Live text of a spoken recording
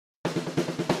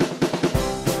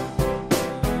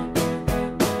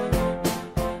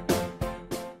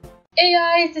Hey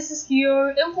guys, this is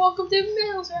here, and welcome to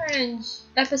Meadows Ranch,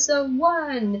 episode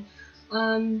 1.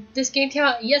 This game came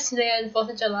out yesterday on the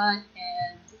 4th of July,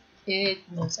 and it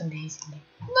looks amazing.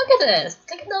 Look at this!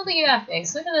 Look at all the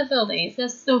graphics, look at the buildings,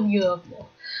 that's so beautiful.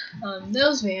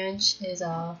 Meadows Ranch is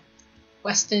a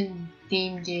western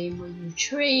themed game where you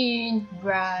train,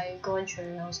 ride, go on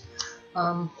trails,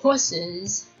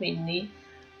 horses mainly.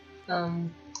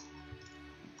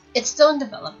 It's still in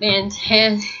development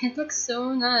and it looks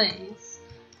so nice.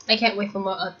 I can't wait for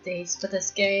more updates for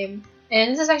this game. And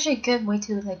this is actually a good way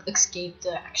to like escape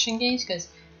the action games, because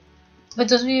for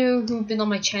those of you who've been on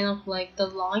my channel for like the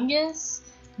longest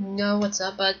know what's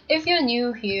up, but if you're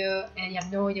new here and you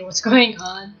have no idea what's going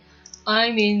on, I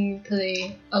mainly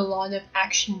play a lot of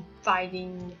action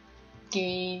fighting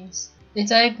games.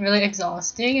 It's like really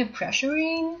exhausting and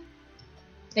pressuring.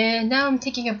 And now I'm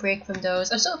taking a break from those.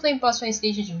 I'm still playing Boss Fight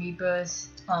Stages Rebirth.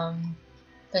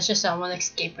 That's just I want to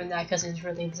escape from that because it's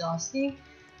really exhausting.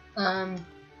 I'm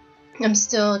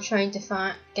still trying to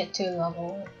get to a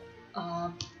level,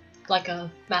 like a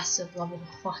massive level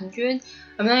 400.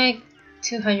 I'm like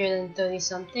 230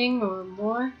 something or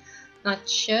more. Not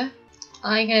sure.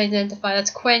 I can identify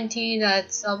that's Quenty,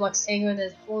 that's Block Sanger,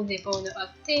 that's Holy Boner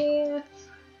up there.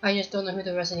 I just don't know who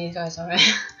the rest of these guys are.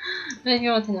 But if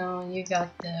you want to know, you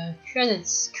got the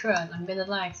credits. Crud, I'm gonna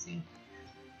lag soon.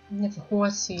 We have a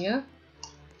horse here.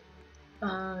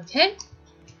 Okay.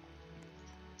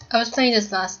 I was playing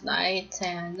this last night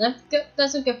and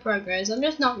that's some good progress. I'm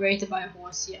just not ready to buy a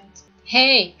horse yet.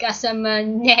 Hey, got some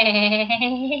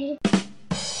money?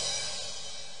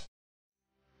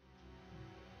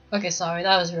 Okay, sorry,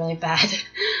 that was really bad.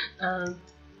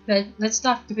 But let's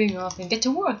stop doing off and get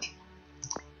to work.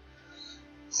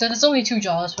 So there's only 2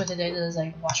 jobs for today. There's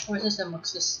like wash horses and look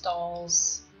the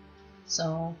stalls.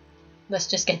 So let's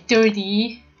just get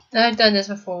dirty. I've done this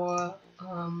before.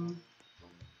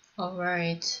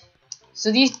 Alright.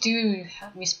 So these do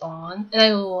respawn, and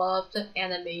I love the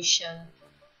animation.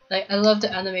 Like I love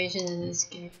the animation in this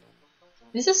game.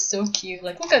 This is so cute.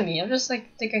 Like look at me. I'm just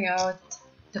like taking out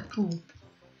the poop.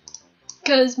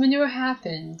 Cause manure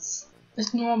happens.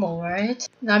 It's normal, right?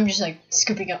 Now I'm just like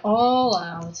scooping it all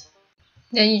out.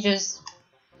 Then you just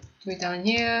do it down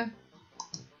here.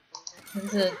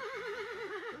 That's it.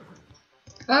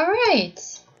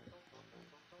 Alright!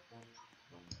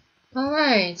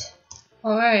 Alright,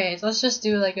 let's just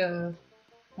do like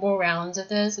more rounds of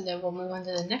this and then we'll move on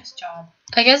to the next job.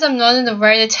 I guess I'm not in the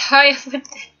right attire for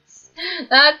this.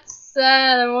 That's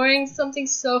sad, I'm wearing something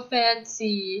so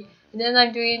fancy. And then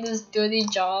I'm doing this dirty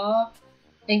job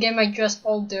and get my dress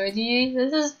all dirty.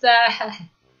 This is sad.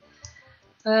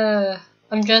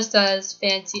 I'm dressed as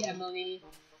Fancy Emily.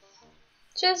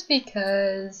 Just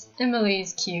because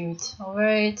Emily's cute,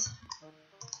 alright?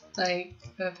 Like,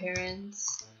 her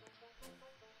appearance.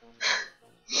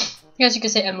 I guess you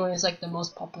could say Emily is like the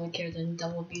most popular character in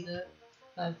Double Beater.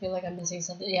 I feel like I'm missing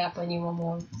something. Yeah, but I need one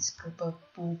more scoop of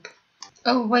poop.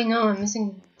 Oh, wait, no, I'm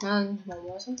missing one more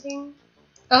or something?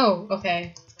 Oh,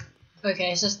 okay.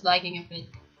 Okay, it's just lagging a bit.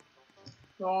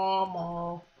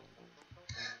 Normal.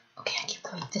 Okay, I keep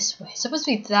going this way. It's supposed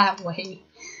to be that way.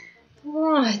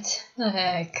 What the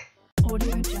heck?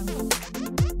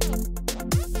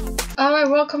 Alright,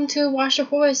 welcome to Wash the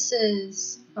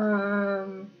Horses.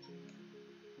 My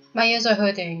ears are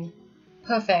hurting.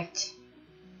 Perfect.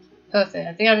 Perfect.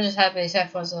 I think I'm just happy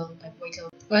except for some like wait till.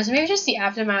 Well, so maybe just the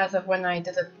aftermath of when I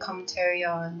did the commentary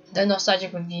on the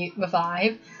Nostalgic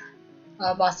Revive.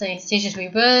 Boss Fight Stages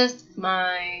Rebirth.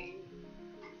 My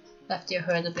left ear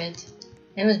hurt a bit.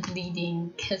 And it was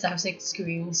bleeding because I was like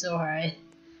screaming so hard.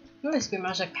 When I scream, I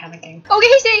was like panicking. Okay,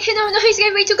 he's getting no, he's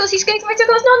getting way too close. He's getting way too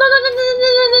close. No, no, no, no, no, no,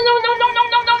 no, no, no, no, no, no, no,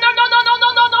 no,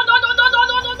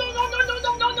 no,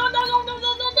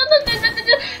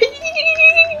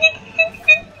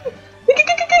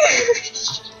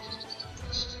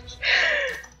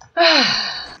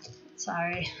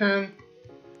 sorry.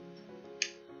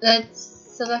 Let's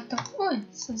select the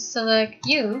horse. Let's select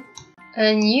you.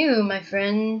 And you, my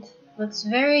friend, looks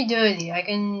very dirty. I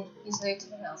can easily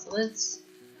tell. So let's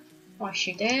wash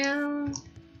you down.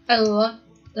 I love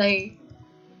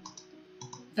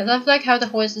how the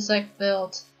horse is like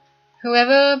built.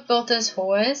 Whoever built this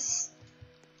horse,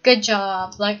 good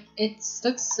job. Like it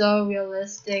looks so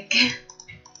realistic.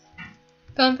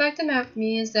 Fun fact about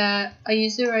me is that I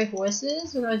used to ride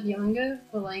horses when I was younger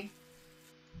for like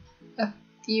a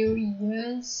few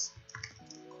years.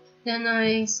 Then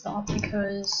I stopped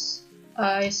because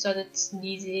I started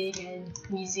sneezing and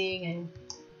wheezing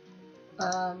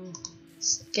and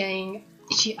getting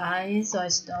itchy eyes, so I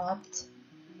stopped.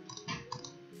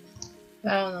 I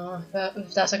don't know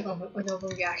if that's like an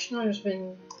overreaction or just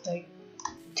been like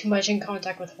too much in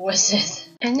contact with horses.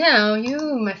 And now you,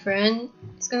 my friend,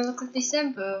 it's gonna look like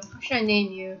December. What should I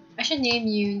name you? I should name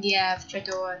you Niev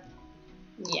Chador.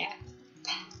 Yeah.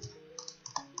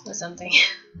 Or something.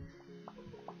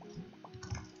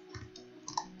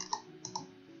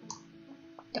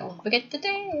 Don't forget the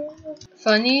day.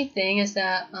 Funny thing is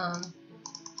that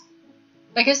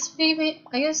I guess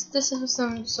this is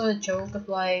some sort of joke of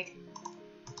like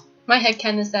my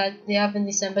headcanon is that Niev and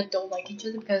December don't like each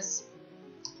other because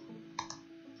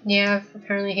Niev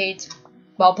apparently hates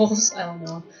bubbles. I don't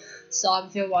know. So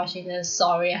if you're watching this,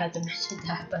 sorry I had to mention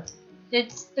that, but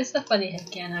it's a funny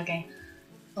headcanon. Okay,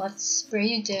 let's spray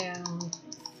you down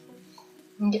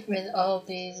and get rid of all of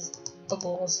these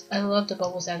bubbles. I love the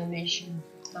bubbles animation.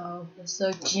 Oh, it's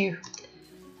so cute.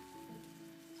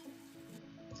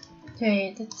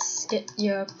 Okay, let's get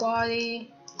your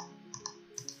body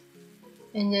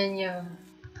and then your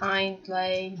hind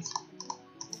legs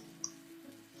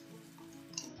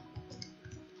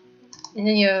and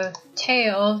then your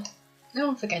tail.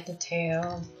 Don't forget the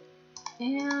tail.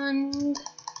 And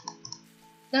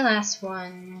the last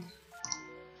one.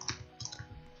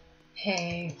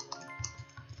 Okay.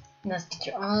 Let's get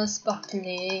you all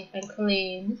sparkly and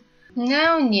clean.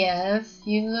 Now, Niev,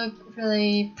 you look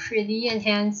really pretty and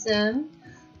handsome.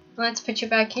 Let's put you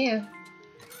back here.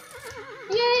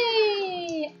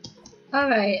 Yay!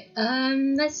 Alright,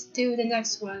 let's do the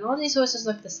next one. All these horses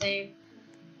look the same.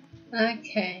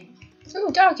 Okay. Ooh,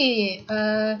 doggy!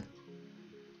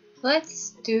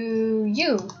 Let's do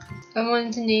you. I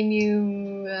wanted to name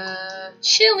you,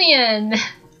 Chilean!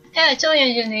 Yeah, Chilean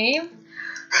is your name?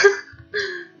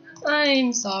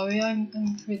 I'm sorry, I'm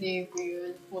pretty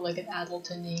weird for like an adult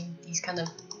to name these kind of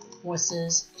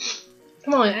horses.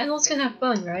 Come on, adults can have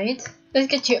fun, right? Let's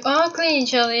get you all clean,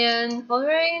 Chilean.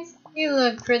 Alright? You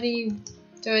look pretty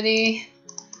dirty.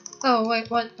 Oh wait,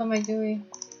 what am I doing?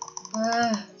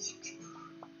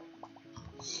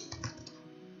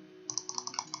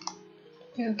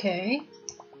 Okay.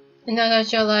 And now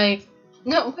that you're like,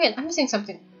 no, wait, I'm missing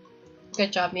something.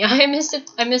 Good job, me. I missed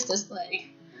it. I missed this leg.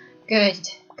 Good.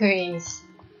 Grease.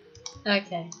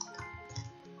 Okay.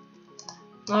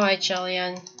 Alright,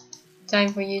 Chilean. Time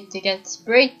for you to get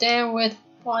sprayed down with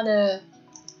water.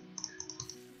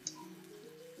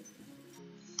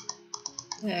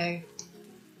 There.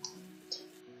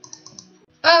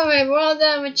 Alright, we're all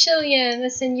done with Chilean.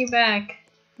 Let's send you back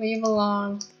where you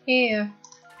belong. Here.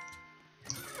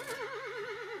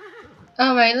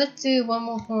 Alright, let's do one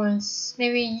more horse.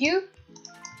 Maybe you?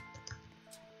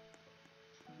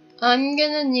 I'm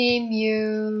gonna name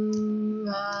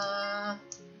you,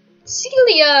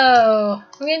 Celio!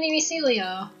 We're gonna name you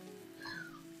Celio.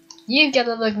 You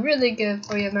gotta look really good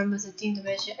for your members of Team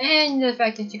Dimension, and the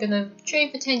fact that you're gonna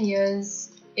train for 10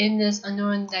 years in this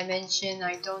unknown dimension.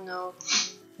 I don't know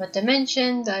what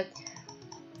dimension, but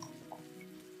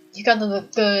you gotta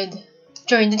look good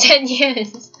during the 10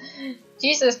 years.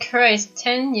 Jesus Christ,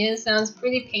 10 years sounds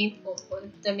pretty painful for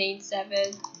the main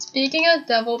 7. Speaking of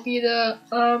Devil Beater,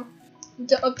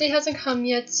 the update hasn't come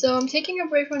yet, so I'm taking a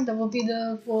break from Devil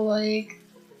Beater for like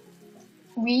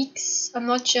weeks. I'm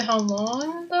not sure how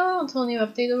long though until new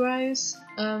update arrives.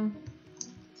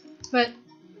 But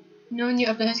no new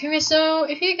update has come yet. So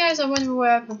if you guys are wondering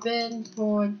where I've been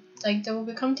for like Devil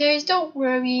Beater commentaries, don't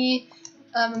worry.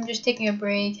 I'm just taking a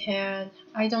break and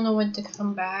I don't know when to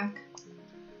come back.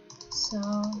 So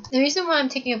the reason why I'm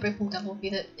taking a break from Devil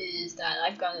Beater is that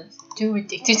I've gotten too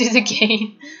addicted to the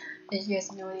game, as you guys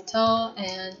can already tell,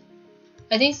 and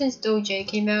I think since Dojo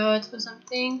came out or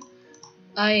something,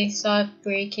 I started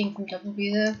breaking from Devil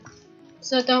Beater.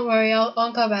 So don't worry, I'll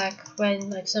come back when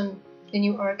like the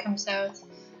new art comes out.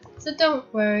 So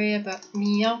don't worry about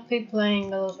me. I'll be playing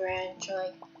Meadows Ranch or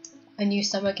like a new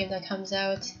summer game that comes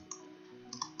out.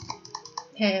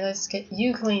 Okay, let's get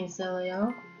you clean,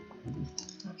 Celio.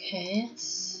 Okay,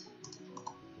 it's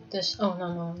this. Oh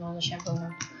no, the shampoo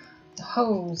one. The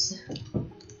hose.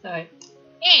 Alright.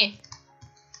 Eh!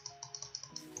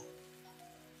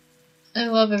 I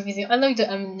love everything. I like the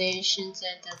animations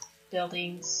and the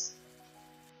buildings.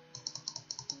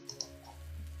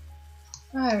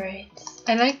 Alright.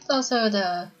 I liked also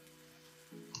the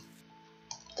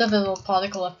little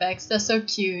particle effects. They're so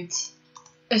cute.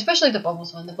 Especially the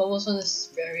bubbles one. The bubbles one is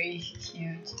very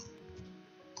cute.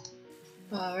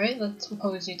 Alright, let's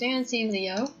pose you down,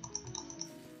 Celio.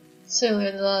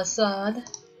 Silly little salad.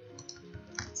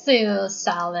 Silly little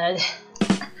salad.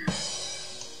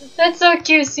 That's so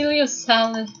cute, Celio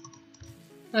salad.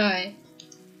 Alright.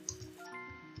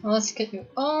 Well, let's get you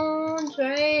all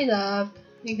dried up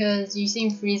because you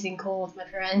seem freezing cold, my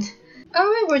friend.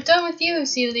 Alright, we're done with you,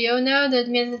 Celio.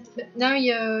 Now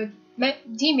your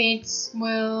teammates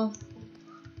will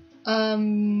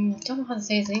don't know how to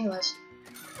say it in English.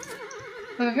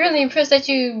 I'm really impressed that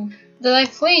I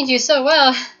played you so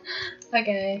well.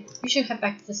 Okay, we should head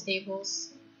back to the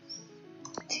stables.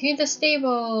 To the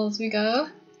stables we go.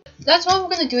 That's what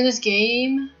we're gonna do in this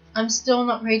game. I'm still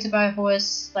not ready to buy a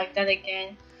horse like that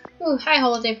again. Ooh, hi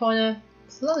holiday porter.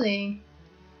 Floating.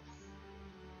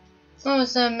 Oh,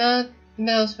 it's a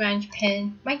Meadows Ranch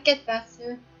pin. Might get that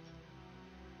too.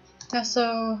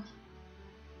 Also,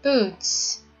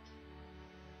 boots.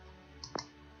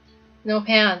 No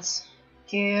pants.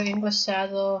 Gear, English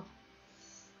saddle.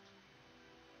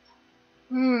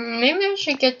 Maybe I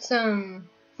should get some.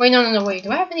 Wait, no, wait.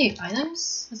 Do I have any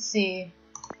items? Let's see.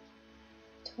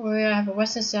 Toy, I have a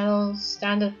western saddle,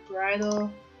 standard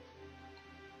bridle.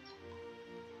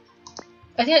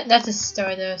 I think that's a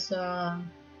starter, so.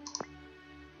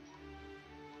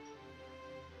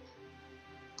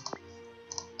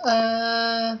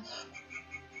 I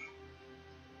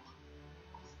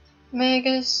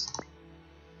guess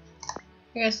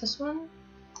this one,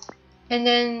 and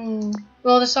then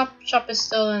well, the shop is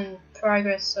still in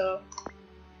progress, so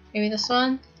maybe this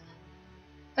one.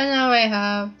 And now I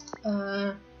have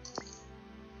not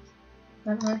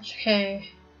much. Okay.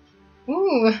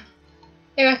 Ooh,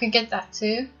 maybe I could get that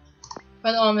too.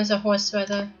 But almost a horse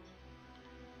sweater,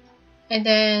 and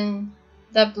then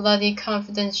that bloody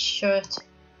confidence shirt.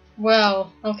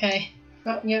 Well, okay.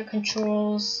 Got your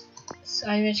controls.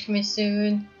 Image coming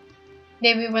soon.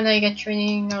 Maybe when I get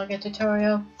training, I'll get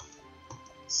tutorial.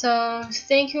 So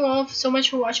thank you all so much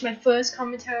for watching my first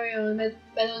commentary on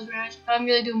Meadows Ranch. I'm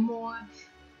gonna do more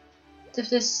of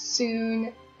this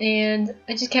soon, and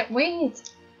I just can't wait.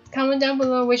 Comment down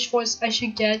below which horse I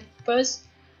should get first.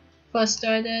 For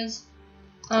starters,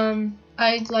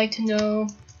 I'd like to know.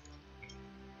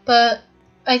 But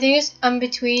I think I'm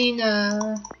between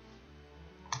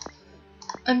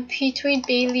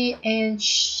Bailey and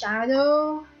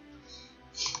Shadow,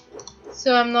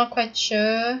 so I'm not quite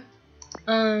sure.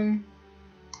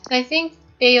 I think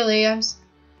Bailey. I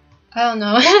don't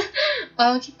know.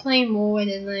 I'll keep playing more, and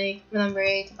then like when I'm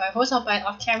ready to buy a horse, I'll buy it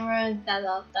off camera.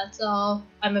 That's all.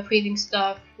 I'm upgrading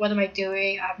stuff. What am I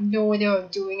doing? I have no idea what I'm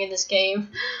doing in this game.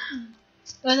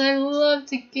 But I love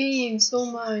the game so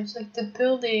much, like the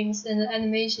buildings and the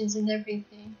animations and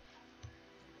everything.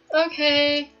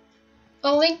 Okay.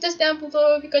 I'll link this down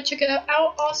below if you go check it out.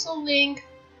 I'll also link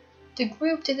the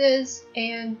group to this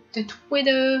and the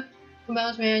Twitter for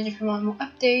Meadows Ranch if you want more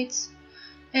updates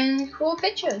and cool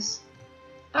pictures.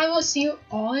 I will see you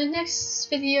all in the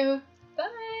next video.